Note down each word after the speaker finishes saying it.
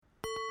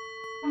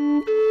You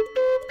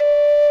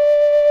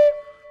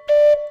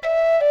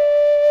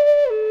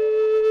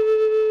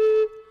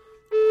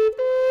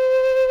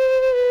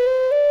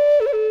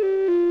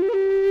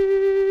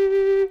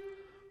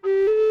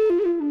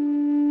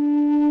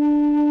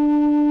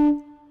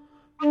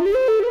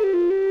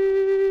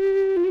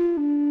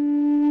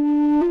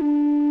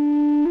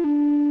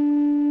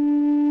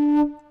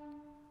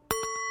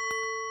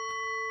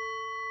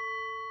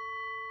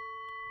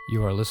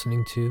are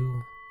listening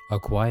to A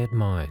Quiet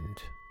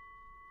Mind.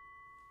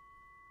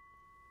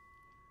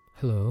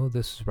 Hello,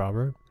 this is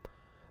Robert.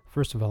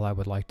 First of all, I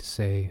would like to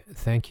say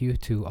thank you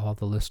to all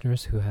the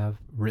listeners who have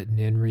written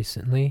in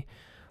recently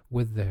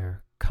with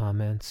their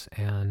comments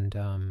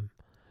and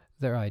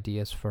their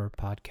ideas for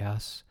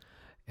podcasts.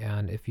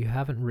 And if you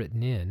haven't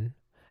written in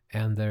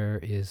and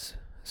there is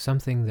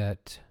something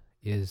that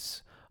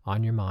is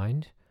on your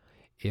mind,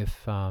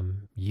 if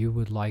you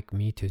would like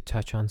me to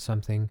touch on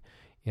something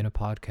in a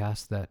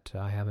podcast that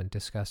I haven't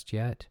discussed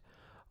yet,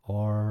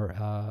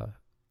 or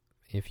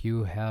if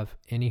you have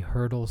any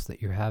hurdles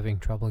that you're having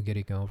trouble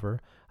getting over,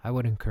 I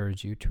would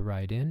encourage you to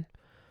write in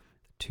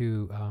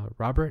to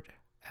Robert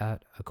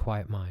at A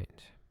Quiet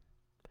Mind.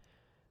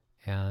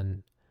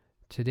 And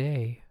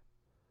today,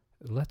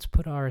 let's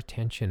put our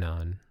attention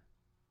on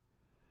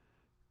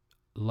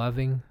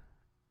loving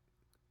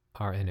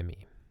our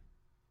enemy.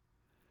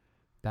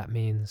 That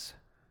means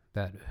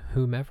that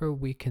whomever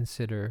we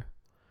consider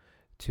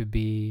to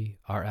be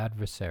our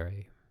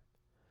adversary,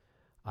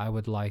 I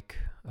would like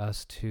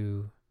us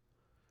to,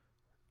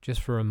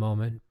 just for a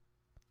moment,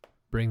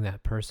 bring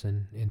that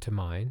person into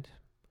mind.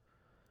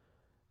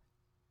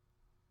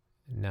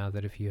 Now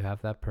that if you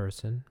have that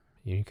person,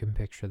 you can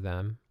picture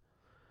them.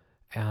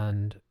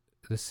 And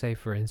let's say,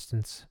 for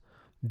instance,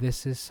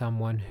 this is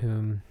someone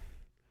whom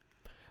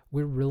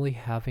we're really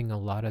having a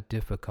lot of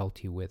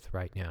difficulty with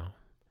right now.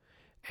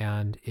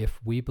 And if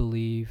we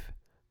believe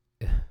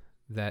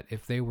that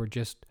if they were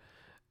just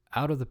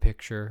out of the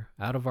picture,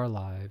 out of our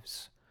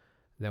lives,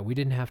 that we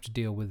didn't have to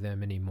deal with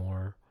them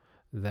anymore,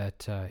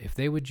 that if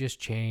they would just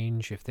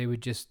change, if they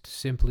would just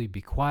simply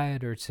be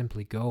quiet or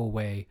simply go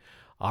away,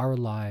 our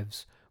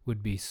lives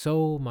would be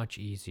so much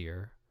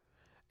easier,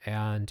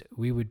 and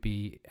we would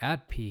be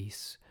at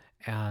peace,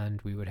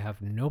 and we would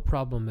have no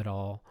problem at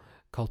all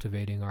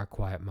cultivating our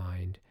quiet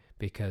mind,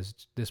 because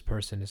this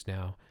person is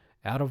now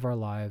out of our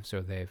lives,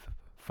 or they've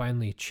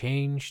finally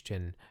changed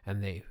and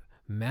they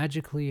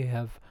magically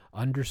have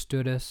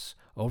understood us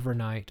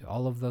overnight.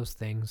 All of those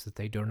things that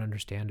they don't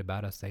understand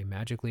about us, they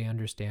magically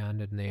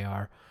understand, and they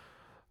are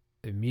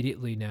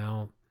immediately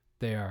now,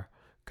 they are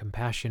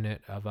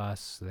compassionate of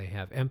us, they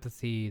have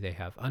empathy, they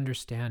have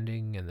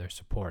understanding, and they're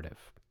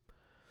supportive.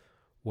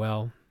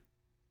 Well,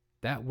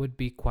 that would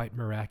be quite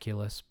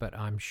miraculous, but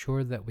I'm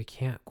sure that we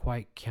can't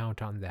quite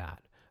count on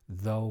that.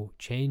 Though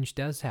change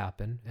does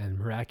happen, and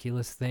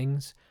miraculous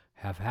things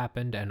have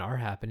happened and are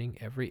happening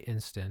every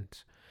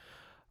instant,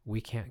 we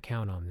can't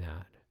count on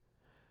that.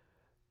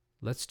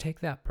 Let's take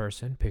that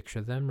person,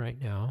 picture them right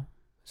now,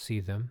 see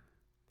them,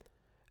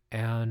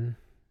 and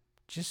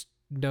just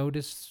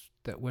notice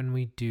that when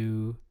we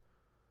do,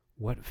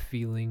 what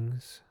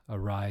feelings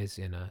arise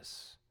in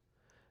us.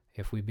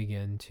 If we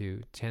begin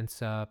to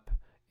tense up,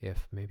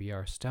 if maybe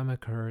our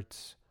stomach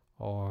hurts,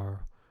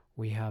 or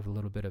we have a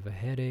little bit of a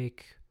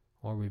headache,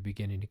 or we're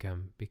beginning to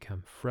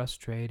become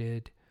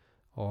frustrated,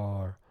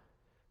 or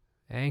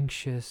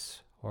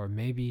anxious, or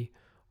maybe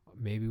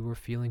we're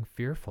feeling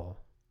fearful.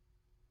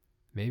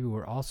 Maybe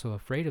we're also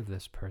afraid of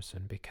this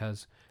person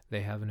because they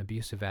have an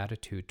abusive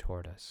attitude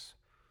toward us.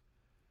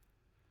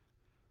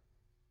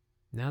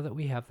 Now that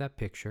we have that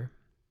picture,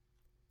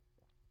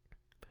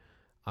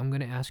 I'm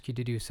going to ask you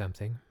to do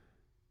something.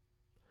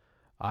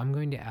 I'm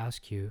going to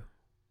ask you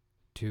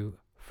to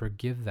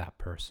forgive that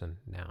person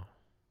now.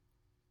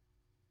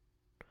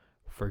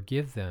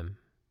 Forgive them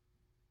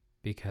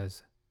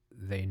because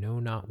they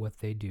know not what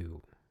they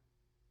do.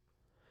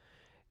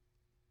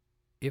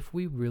 If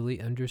we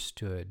really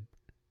understood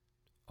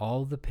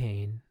all the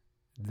pain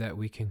that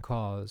we can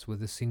cause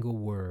with a single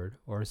word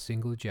or a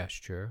single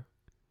gesture,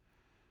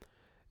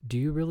 do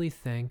you really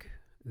think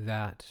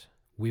that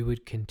we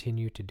would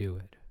continue to do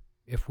it?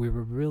 If we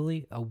were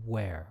really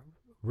aware,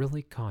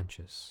 really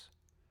conscious,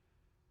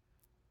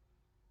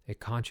 a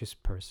conscious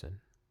person,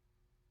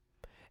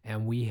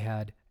 and we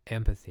had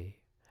empathy,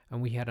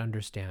 and we had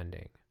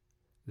understanding,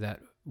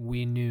 that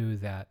we knew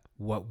that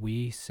what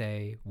we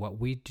say, what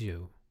we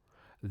do,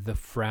 the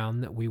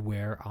frown that we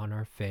wear on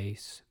our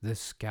face, the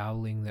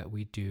scowling that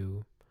we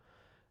do,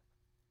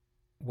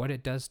 what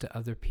it does to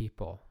other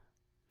people.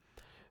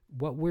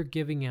 What we're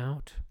giving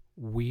out,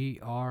 we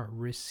are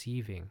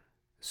receiving.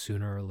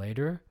 Sooner or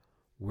later,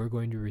 we're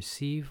going to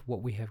receive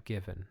what we have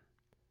given.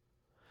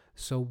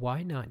 So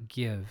why not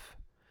give,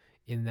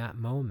 in that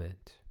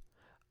moment,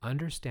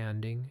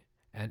 understanding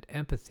and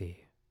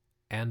empathy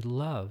and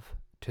love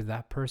to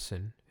that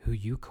person who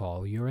you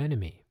call your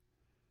enemy?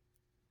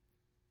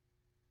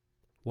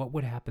 What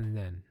would happen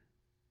then?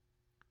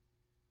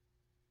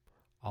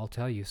 I'll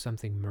tell you,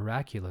 something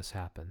miraculous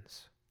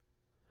happens.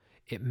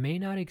 It may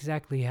not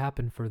exactly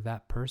happen for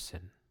that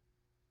person,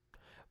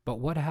 but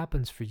what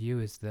happens for you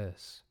is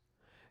this.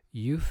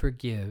 You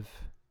forgive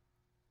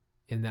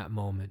in that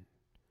moment,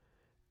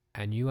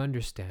 and you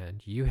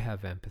understand, you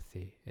have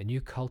empathy, and you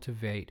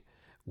cultivate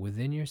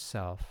within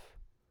yourself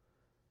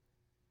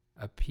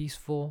a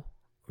peaceful,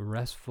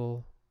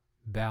 restful,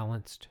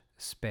 balanced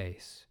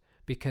space,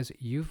 because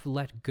you've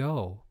let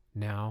go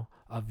now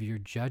of your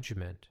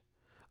judgment,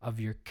 of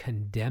your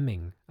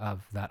condemning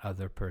of that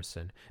other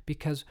person.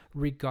 Because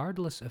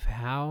regardless of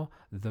how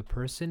the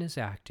person is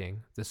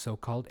acting, the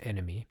so-called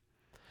enemy,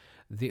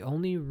 the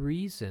only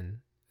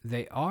reason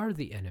they are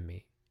the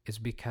enemy is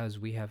because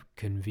we have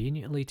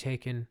conveniently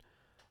taken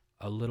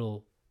a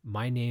little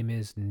 "my name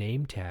is"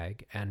 name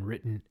tag and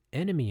written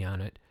enemy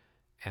on it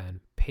and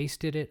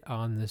pasted it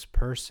on this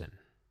person.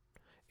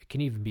 It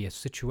can even be a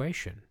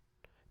situation.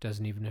 It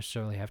doesn't even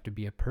necessarily have to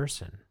be a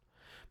person.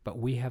 But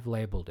we have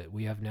labeled it.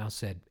 We have now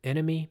said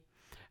enemy,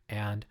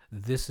 and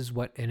this is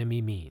what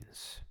enemy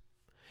means.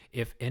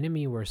 If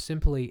enemy were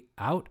simply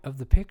out of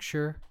the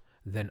picture,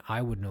 then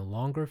I would no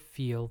longer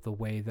feel the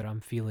way that I'm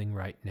feeling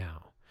right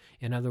now.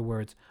 In other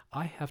words,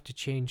 I have to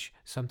change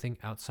something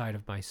outside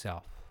of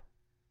myself.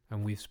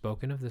 And we've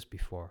spoken of this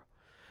before.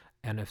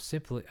 And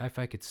if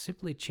I could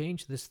simply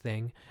change this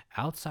thing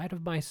outside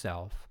of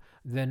myself,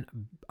 then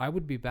I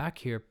would be back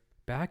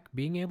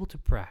being able to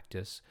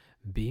practice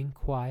being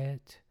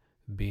quiet,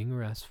 being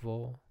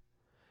restful,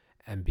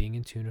 and being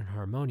in tune and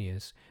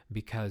harmonious,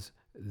 because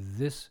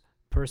this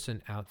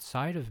person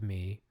outside of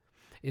me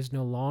is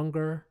no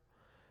longer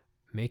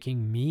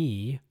making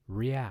me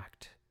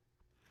react.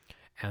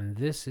 And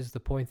this is the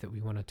point that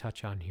we want to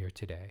touch on here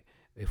today.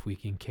 If we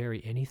can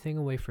carry anything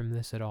away from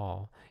this at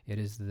all, it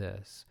is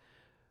this.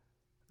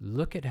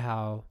 Look at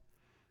how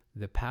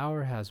the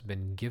power has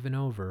been given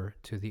over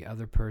to the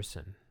other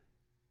person.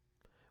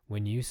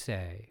 When you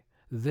say,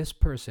 this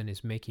person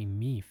is making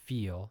me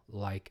feel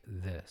like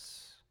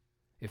this.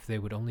 If they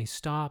would only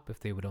stop, if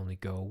they would only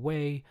go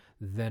away,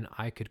 then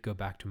I could go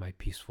back to my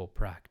peaceful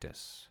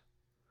practice.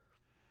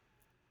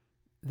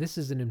 This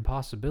is an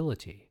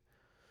impossibility.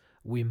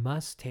 We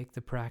must take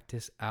the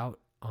practice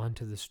out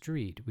onto the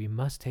street. We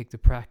must take the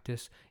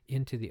practice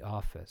into the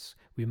office.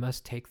 We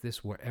must take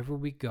this wherever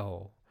we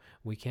go.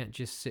 We can't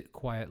just sit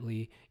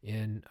quietly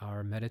in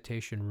our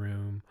meditation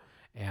room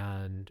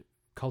and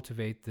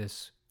cultivate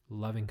this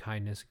loving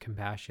kindness,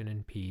 compassion,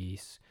 and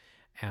peace,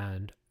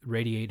 and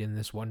radiate in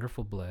this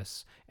wonderful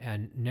bliss,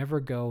 and never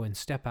go and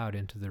step out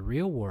into the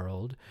real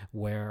world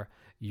where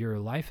your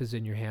life is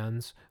in your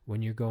hands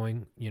when you're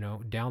going,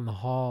 down the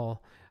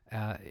hall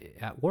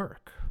at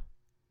work.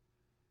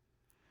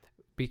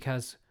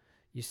 Because,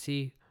 you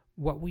see,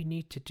 what we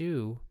need to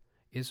do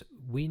is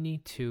we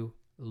need to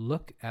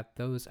look at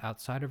those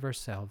outside of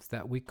ourselves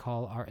that we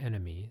call our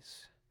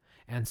enemies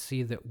and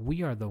see that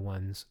we are the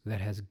ones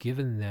that has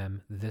given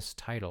them this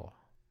title.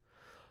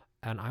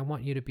 And I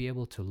want you to be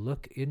able to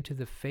look into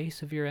the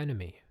face of your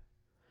enemy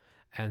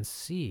and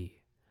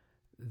see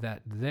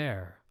that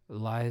there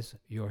lies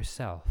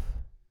yourself.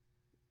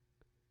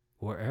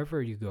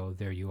 Wherever you go,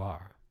 there you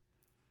are.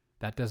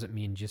 That doesn't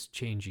mean just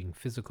changing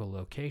physical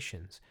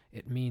locations.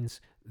 It means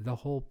the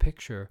whole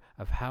picture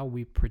of how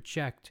we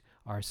project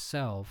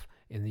ourselves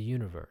in the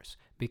universe.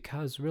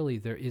 Because really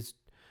there is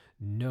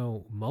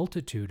no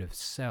multitude of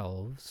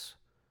selves,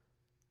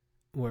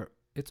 where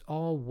it's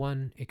all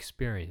one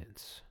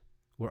experience.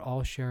 We're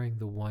all sharing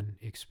the one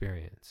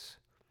experience.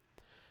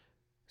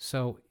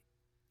 So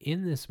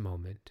in this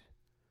moment,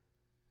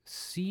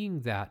 seeing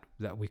that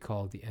we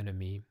call the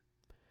enemy,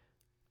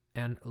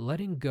 and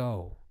letting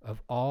go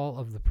of all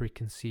of the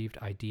preconceived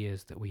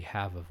ideas that we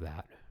have of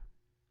that,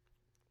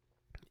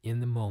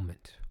 in the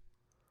moment,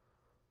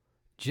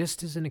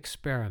 just as an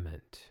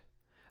experiment,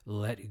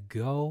 let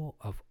go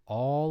of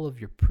all of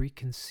your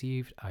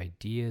preconceived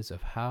ideas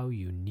of how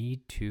you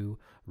need to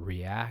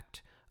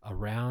react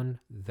around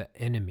the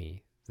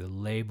enemy, the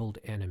labeled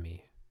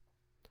enemy.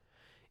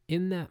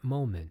 In that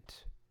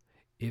moment,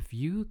 if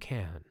you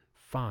can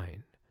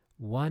find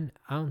 1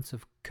 ounce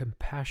of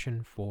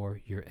compassion for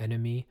your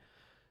enemy,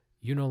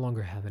 you no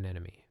longer have an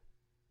enemy.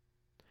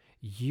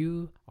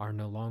 You are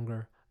no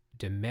longer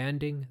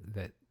demanding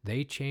that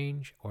they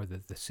change or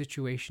that the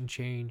situation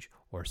change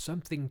or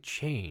something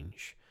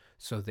change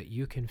so that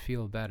you can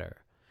feel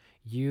better.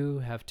 You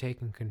have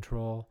taken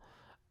control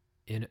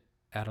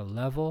at a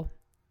level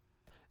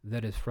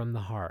that is from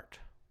the heart,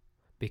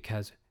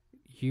 because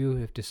you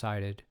have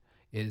decided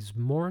it is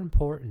more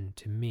important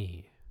to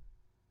me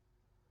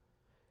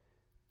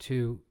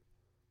to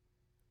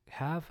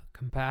have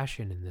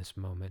compassion in this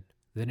moment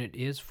than it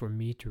is for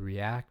me to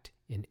react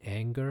in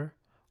anger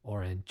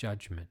or in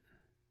judgment.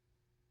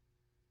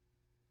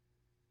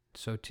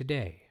 So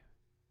today,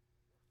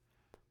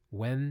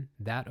 when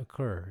that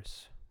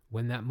occurs,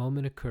 when that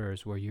moment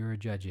occurs where you're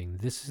judging,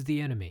 this is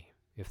the enemy.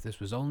 If this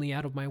was only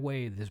out of my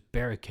way, this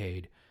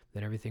barricade,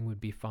 then everything would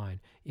be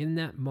fine. In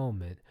that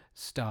moment,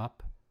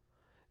 stop,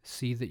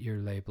 see that you're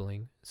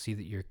labeling, see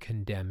that you're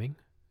condemning,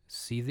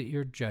 see that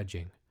you're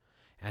judging,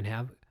 and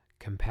have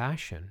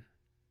compassion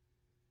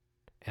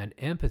and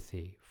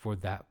empathy for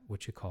that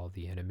which you call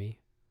the enemy.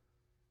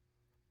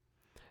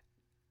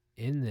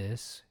 In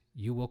this,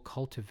 you will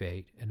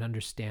cultivate an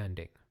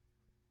understanding,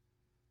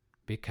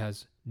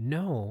 because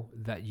know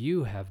that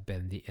you have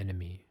been the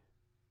enemy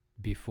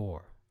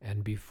before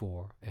and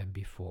before and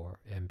before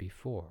and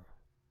before.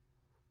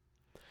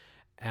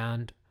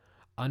 And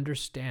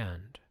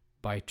understand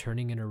by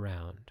turning it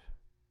around.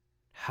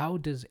 How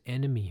does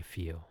enemy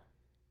feel?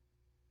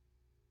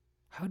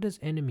 How does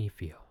enemy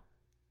feel?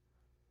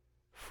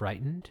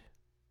 Frightened?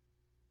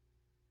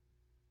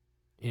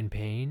 In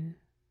pain?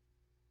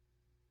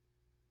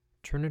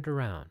 Turn it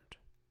around.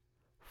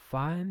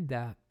 Find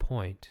that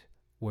point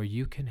where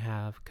you can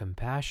have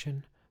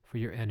compassion for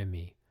your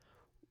enemy.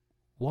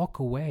 Walk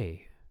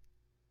away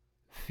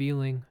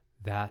feeling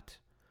that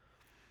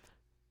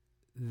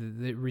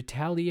the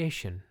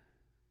retaliation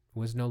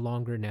was no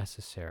longer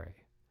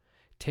necessary.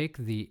 Take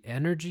the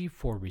energy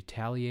for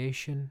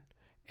retaliation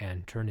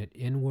and turn it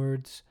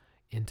inwards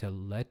into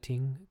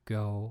letting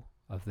go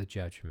of the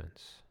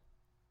judgments.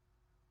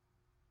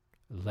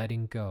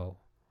 Letting go,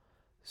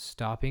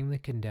 stopping the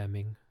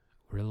condemning,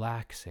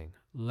 relaxing,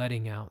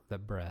 letting out the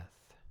breath.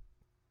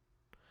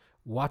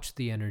 Watch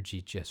the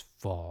energy just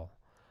fall,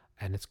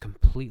 and it's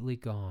completely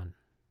gone.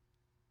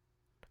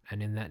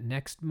 And in that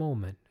next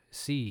moment,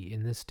 see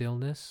in the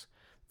stillness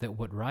that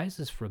what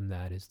rises from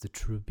that is the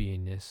true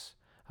beingness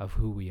of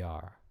who we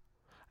are.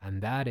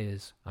 And that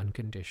is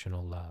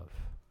unconditional love.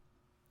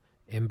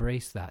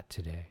 Embrace that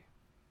today.